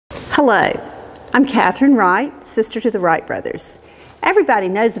Hello, I'm Katherine Wright, sister to the Wright brothers. Everybody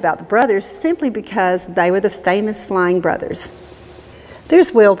knows about the brothers simply because they were the famous flying brothers.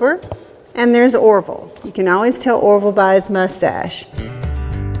 There's Wilbur and there's Orville. You can always tell Orville by his mustache.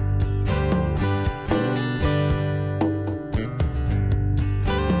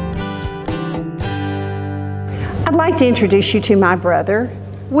 I'd like to introduce you to my brother,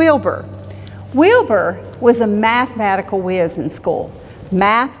 Wilbur. Wilbur was a mathematical whiz in school.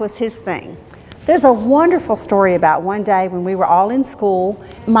 Math was his thing. There's a wonderful story about one day when we were all in school.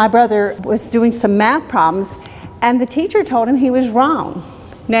 My brother was doing some math problems and the teacher told him he was wrong.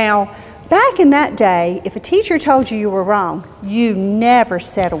 Now, back in that day, if a teacher told you you were wrong, you never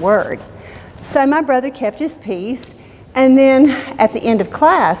said a word. So my brother kept his peace, and then at the end of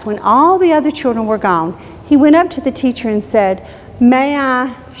class, when all the other children were gone, he went up to the teacher and said, "May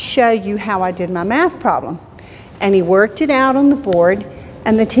I show you how I did my math problem?" And he worked it out on the board,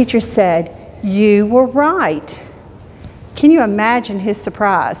 and the teacher said, "You were right." Can you imagine his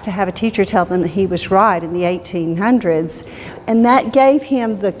surprise to have a teacher tell them that he was right in the 1800s? And that gave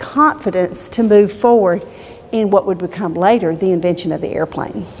him the confidence to move forward in what would become later the invention of the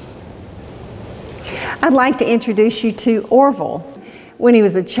airplane. I'd like to introduce you to Orville. When he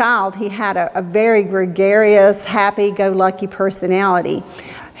was a child, he had a very gregarious, happy-go-lucky personality.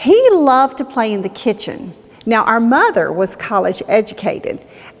 He loved to play in the kitchen. Now, our mother was college educated,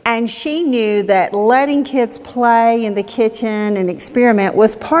 and she knew that letting kids play in the kitchen and experiment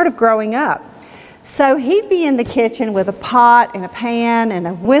was part of growing up. So he'd be in the kitchen with a pot and a pan and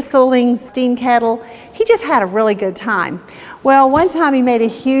a whistling steam kettle. He just had a really good time. Well, one time he made a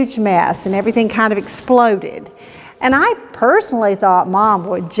huge mess and everything kind of exploded. And I personally thought Mom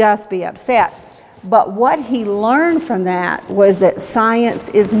would just be upset. But what he learned from that was that science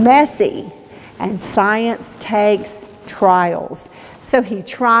is messy and science takes trials. So he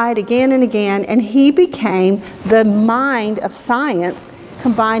tried again and again, and he became the mind of science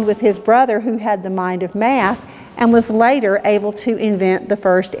combined with his brother who had the mind of math and was later able to invent the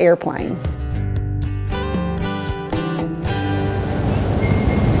first airplane.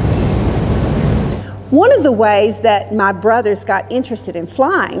 One of the ways that my brothers got interested in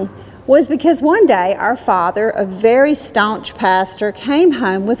flying was because one day our father, a very staunch pastor, came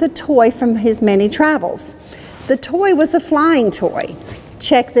home with a toy from his many travels. The toy was a flying toy.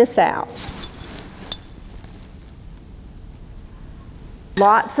 Check this out.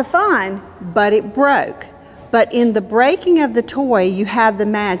 Lots of fun, but it broke. But in the breaking of the toy, you have the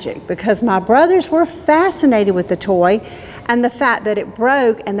magic, because my brothers were fascinated with the toy, and the fact that it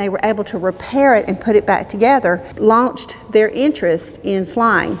broke and they were able to repair it and put it back together launched their interest in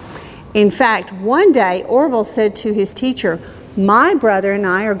flying. In fact, one day Orville said to his teacher, "My brother and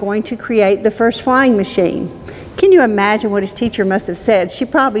I are going to create the first flying machine." Can you imagine what his teacher must have said? She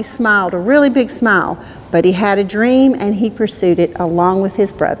probably smiled a really big smile, but he had a dream and he pursued it along with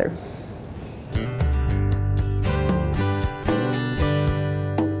his brother.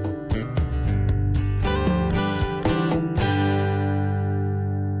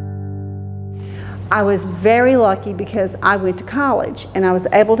 I was very lucky because I went to college and I was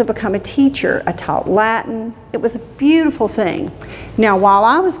able to become a teacher. I taught Latin. It was a beautiful thing. Now, while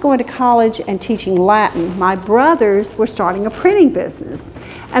I was going to college and teaching Latin, my brothers were starting a printing business,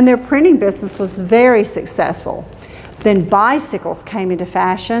 and their printing business was very successful. Then bicycles came into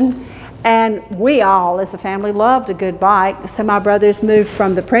fashion, and we all as a family loved a good bike, so my brothers moved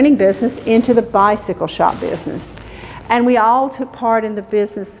from the printing business into the bicycle shop business. And we all took part in the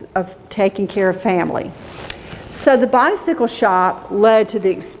business of taking care of family. So the bicycle shop led to the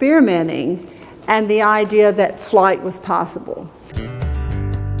experimenting and the idea that flight was possible.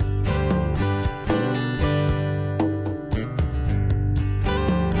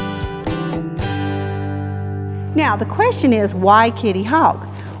 Now the question is, why Kitty Hawk?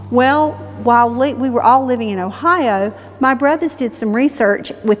 Well, while we were all living in Ohio, my brothers did some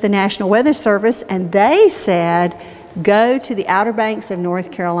research with the National Weather Service, and they said, go to the Outer Banks of North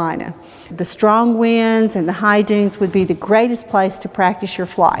Carolina. The strong winds and the high dunes would be the greatest place to practice your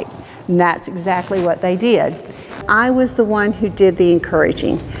flight. And that's exactly what they did. I was the one who did the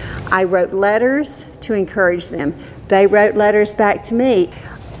encouraging. I wrote letters to encourage them. They wrote letters back to me.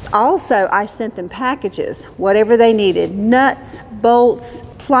 Also, I sent them packages, whatever they needed, nuts, bolts,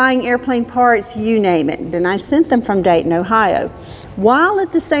 flying airplane parts, you name it. And I sent them from Dayton, Ohio, while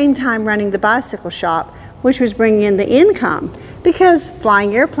at the same time running the bicycle shop, which was bringing in the income, because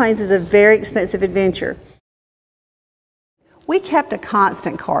flying airplanes is a very expensive adventure. We kept a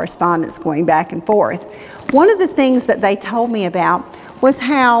constant correspondence going back and forth. One of the things that they told me about was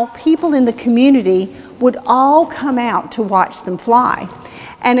how people in the community would all come out to watch them fly.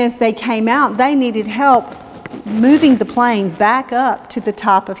 And as they came out, they needed help moving the plane back up to the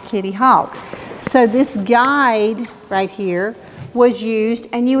top of Kitty Hawk. So this guide right here was used,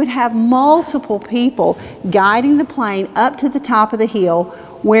 and you would have multiple people guiding the plane up to the top of the hill,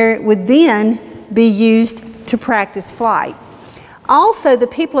 where it would then be used to practice flight. Also, the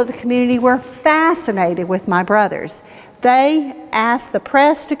people of the community were fascinated with my brothers. They asked the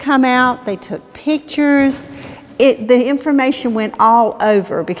press to come out, they took pictures. The information went all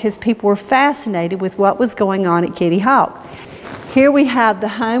over because people were fascinated with what was going on at Kitty Hawk. Here we have the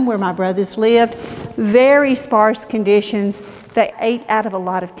home where my brothers lived. Very sparse conditions. They ate out of a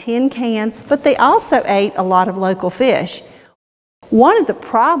lot of tin cans, but they also ate a lot of local fish. One of the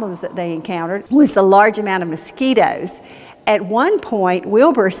problems that they encountered was the large amount of mosquitoes. At one point,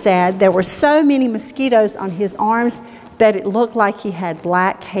 Wilbur said there were so many mosquitoes on his arms that it looked like he had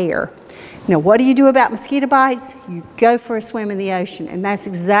black hair. Now, what do you do about mosquito bites? You go for a swim in the ocean, and that's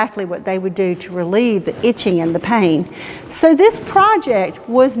exactly what they would do to relieve the itching and the pain. So this project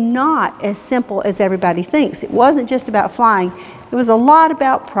was not as simple as everybody thinks. It wasn't just about flying. It was a lot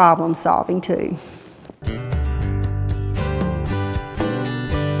about problem solving too.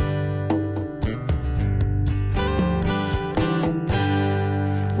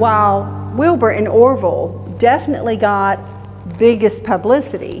 While Wilbur and Orville definitely got biggest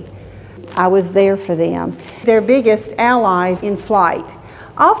publicity, I was there for them. Their biggest allies in flight.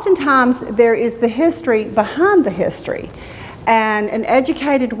 Oftentimes there is the history behind the history. And an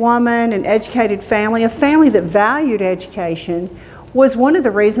educated woman, an educated family, a family that valued education was one of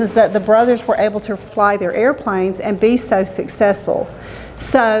the reasons that the brothers were able to fly their airplanes and be so successful.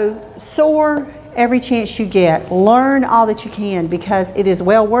 So soar every chance you get. Learn all that you can because it is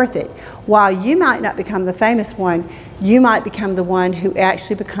well worth it. While you might not become the famous one, you might become the one who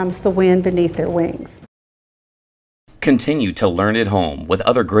actually becomes the wind beneath their wings. Continue to learn at home with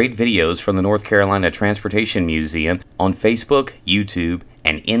other great videos from the North Carolina Transportation Museum on Facebook, YouTube,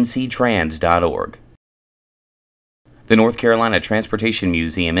 and nctrans.org. The North Carolina Transportation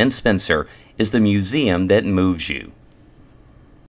Museum in Spencer is the museum that moves you.